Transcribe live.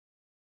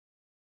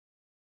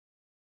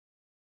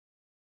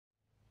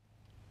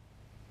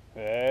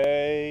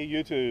Hey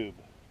YouTube,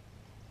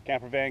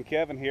 Campervan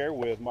Kevin here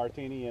with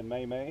Martini and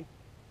May.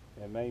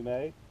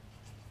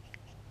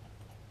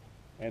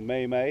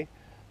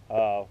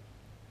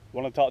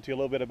 Want to talk to you a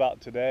little bit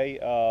about today,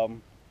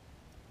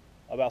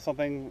 about some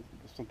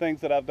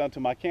things that I've done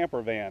to my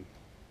camper van.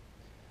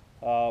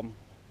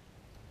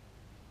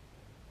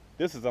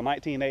 This is a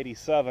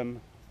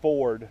 1987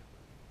 Ford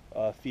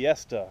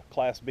Fiesta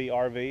Class B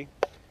RV,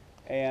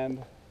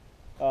 and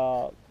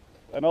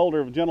an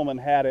older gentleman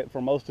had it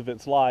for most of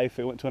its life.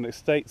 It went to an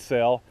estate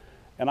sale,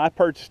 and I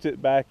purchased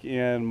it back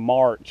in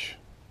March.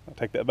 I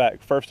take that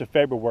back, 1st of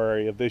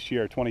February of this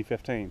year,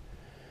 2015.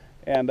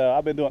 And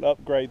I've been doing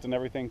upgrades and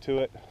everything to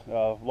it.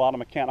 A lot of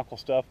mechanical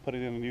stuff, put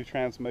it in a new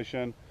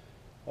transmission,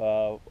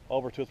 over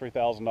 $2,000 or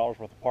 $3,000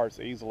 worth of parts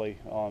easily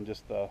on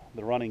just the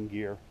running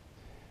gear.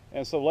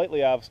 And so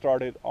lately I've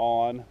started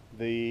on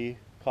the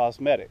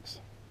cosmetics.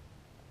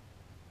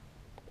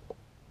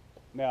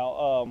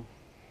 Now,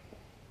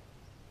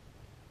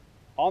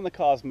 on the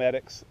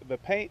cosmetics, the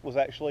paint was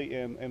actually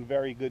in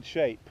very good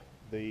shape.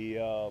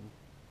 It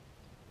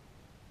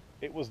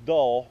was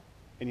dull,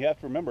 and you have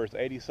to remember it's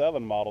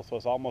 87 model, so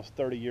it's almost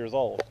 30 years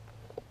old.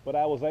 But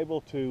I was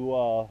able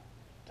to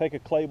take a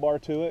clay bar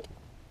to it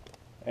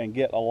and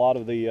get a lot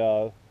of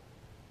the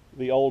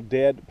old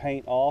dead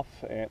paint off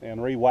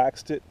and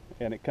re-waxed it,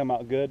 and it come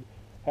out good.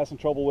 Had some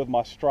trouble with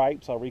my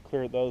stripes. I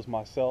re-cleared those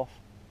myself.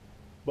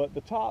 But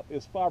the top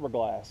is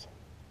fiberglass,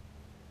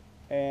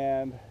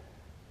 and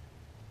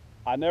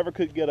I never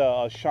could get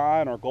a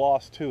shine or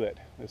gloss to it.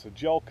 It's a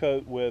gel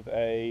coat with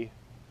a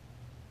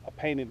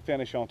painted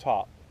finish on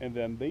top. And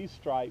then these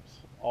stripes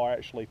are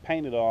actually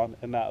painted on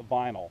and not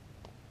vinyl.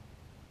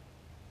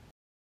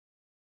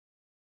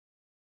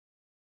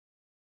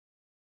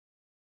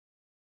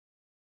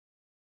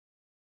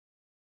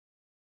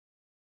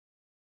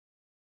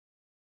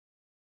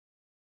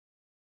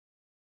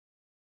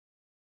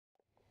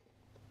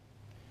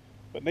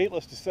 But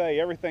needless to say,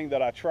 everything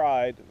that I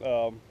tried,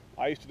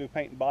 I used to do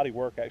paint and body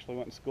work, actually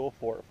went to school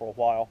for it for a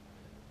while.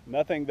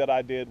 Nothing that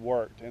I did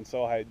worked, and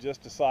so I had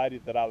just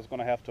decided that I was going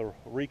to have to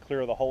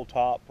re-clear the whole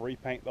top,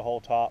 repaint the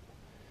whole top.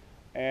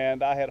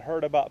 And I had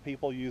heard about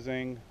people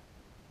using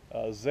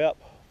Zep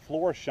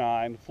Floor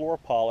Floor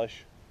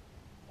Polish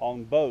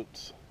on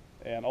boats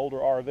and older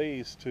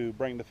RVs to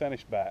bring the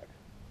finish back.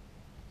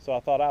 So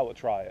I thought I would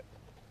try it.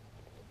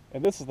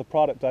 And this is the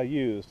product I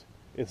used.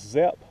 It's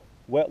Zep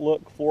Wet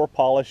Look Floor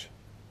Polish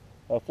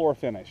Floor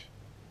Finish.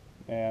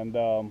 And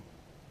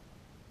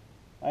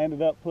I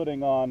ended up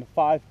putting on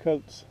 5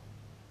 coats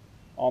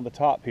on the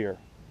top here.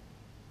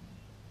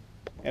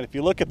 And if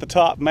you look at the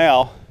top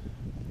now,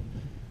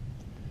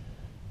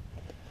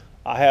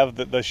 I have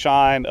the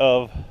shine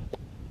of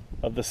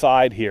the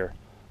side here.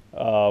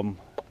 In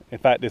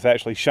fact, it's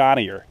actually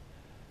shinier.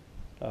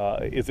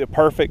 Is it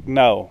perfect?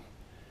 No.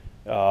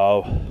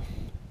 But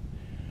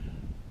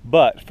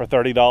for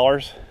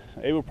 $30,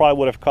 it probably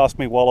would have cost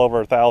me well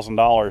over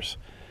 $1,000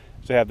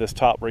 to have this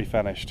top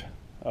refinished.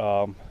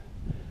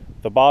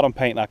 The bottom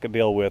paint I could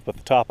deal with, but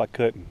the top I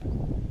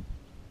couldn't.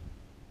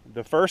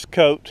 The first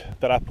coat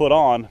that I put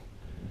on,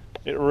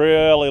 it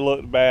really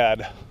looked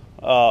bad.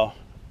 But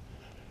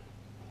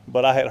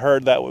I had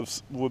heard that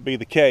would be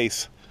the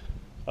case.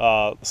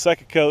 The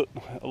second coat,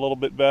 a little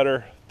bit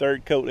better.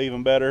 Third coat,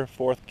 even better.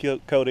 Fourth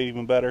coat,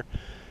 even better.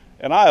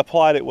 And I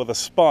applied it with a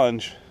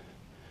sponge,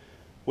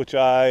 which if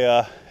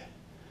I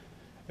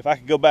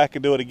could go back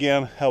and do it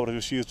again, I would have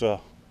just used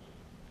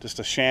just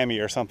a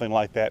chamois or something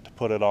like that to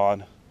put it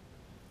on,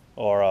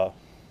 or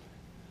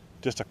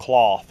just a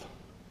cloth.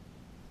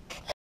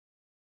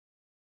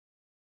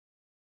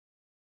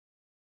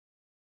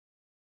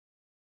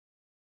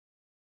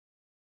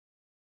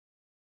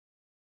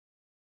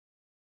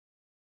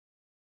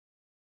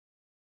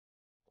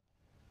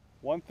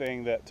 One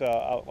thing that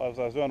as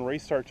I was doing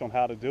research on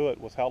how to do it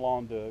was how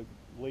long to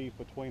leave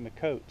between the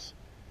coats,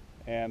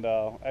 and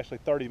actually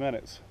 30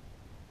 minutes.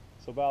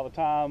 So by the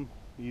time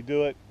you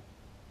do it,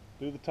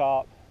 do the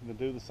top, and then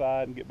do the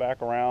side and get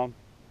back around,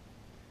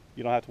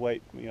 you don't have to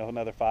wait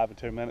another 5 or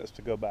 10 minutes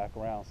to go back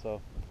around. So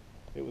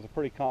it was a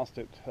pretty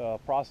constant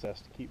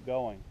process to keep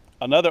going.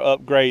 Another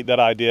upgrade that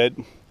I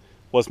did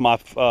was my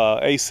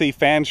AC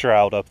fan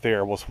shroud up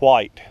there was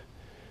white.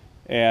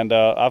 And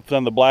I've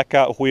done the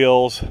blackout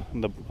wheels,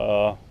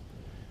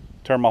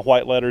 turned my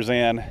white letters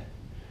in,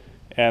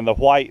 and the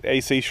white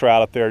AC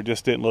shroud up there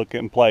just didn't look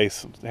in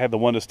place. I had the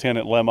windows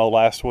tinted limo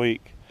last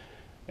week,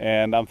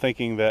 and I'm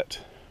thinking that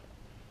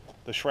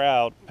the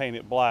shroud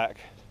painted black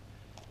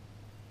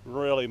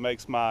really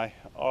makes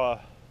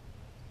really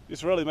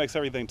makes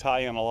everything tie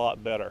in a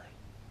lot better.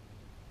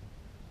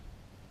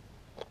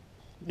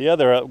 The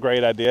other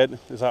upgrade I did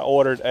is I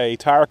ordered a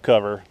tire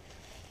cover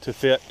to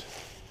fit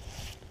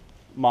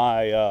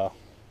my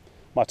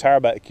my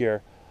tire back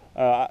here.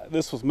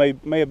 This may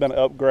have been an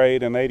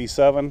upgrade in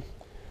 '87,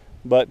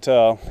 but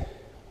the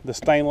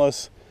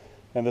stainless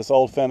and this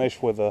old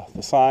finish with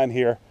the sign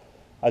here,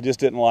 I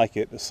just didn't like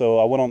it. So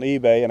I went on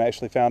eBay and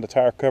actually found a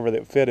tire cover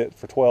that fit it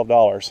for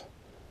 $12.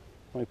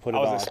 Let me put it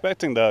on. I was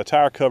expecting the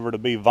tire cover to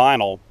be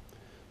vinyl,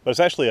 but it's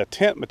actually a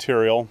tent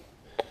material,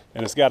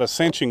 and it's got a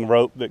cinching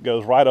rope that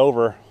goes right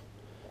over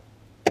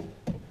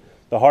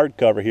the hard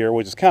cover here,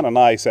 which is kind of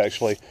nice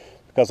actually,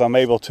 because I'm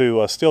able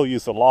to still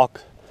use the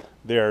lock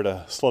there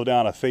to slow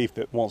down a thief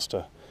that wants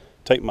to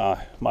take my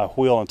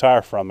wheel and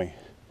tire from me.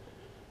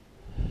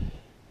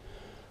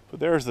 But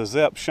there's the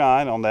Zep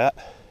shine on that.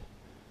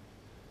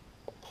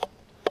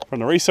 From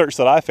the research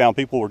that I found,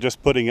 people were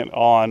just putting it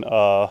on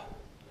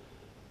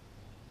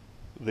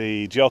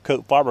the gel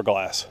coat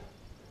fiberglass.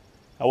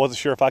 I wasn't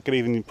sure if I could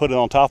even put it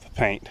on top of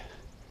paint,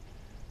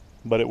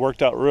 but it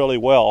worked out really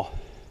well.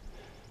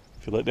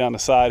 If you look down the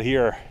side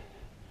here,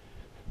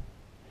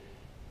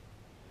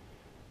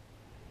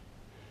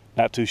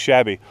 not too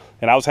shabby.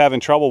 And I was having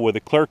trouble with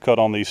the clear coat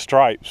on these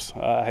stripes.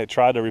 I had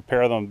tried to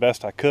repair them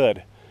best I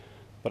could,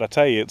 but I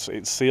tell you,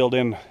 it's sealed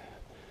in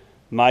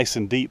nice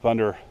and deep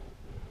under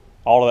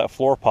all of that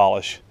floor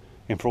polish.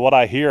 And for what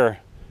I hear,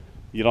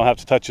 you don't have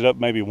to touch it up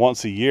maybe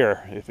once a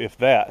year, if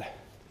that.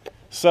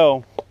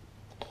 So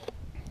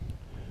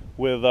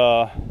with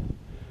the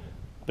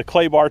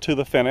clay bar to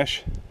the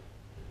finish,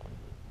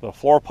 the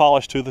floor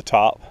polish to the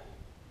top,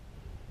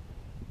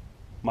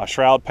 my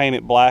shroud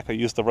painted black, I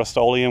used the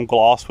Rust-Oleum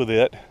gloss with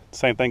it,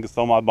 same thing as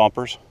on my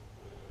bumpers,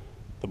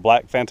 the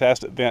black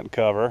Fantastic vent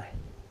cover,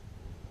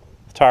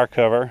 the tire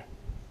cover.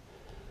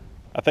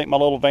 I think my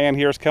little van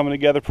here is coming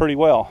together pretty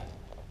well.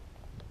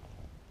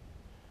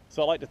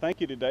 So I'd like to thank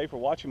you today for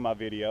watching my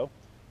video.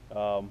 If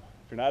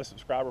you're not a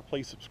subscriber,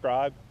 please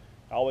subscribe.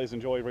 I always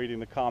enjoy reading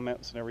the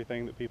comments and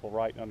everything that people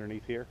write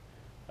underneath here.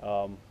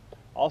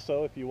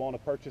 Also, if you want to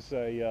purchase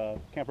a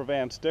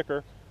Campervan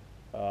sticker,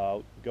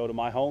 go to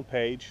my home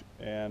page,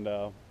 and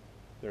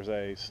there's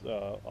a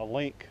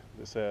link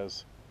that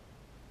says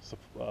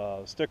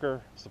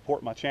sticker,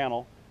 support my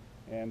channel,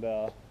 and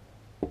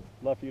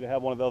love for you to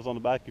have one of those on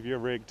the back of your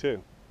rig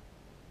too.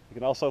 You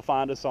can also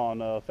find us on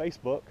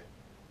Facebook,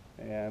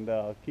 and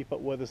keep up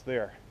with us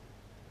there.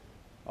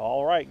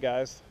 All right,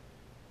 guys,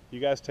 you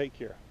guys take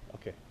care.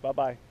 Okay,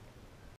 bye-bye.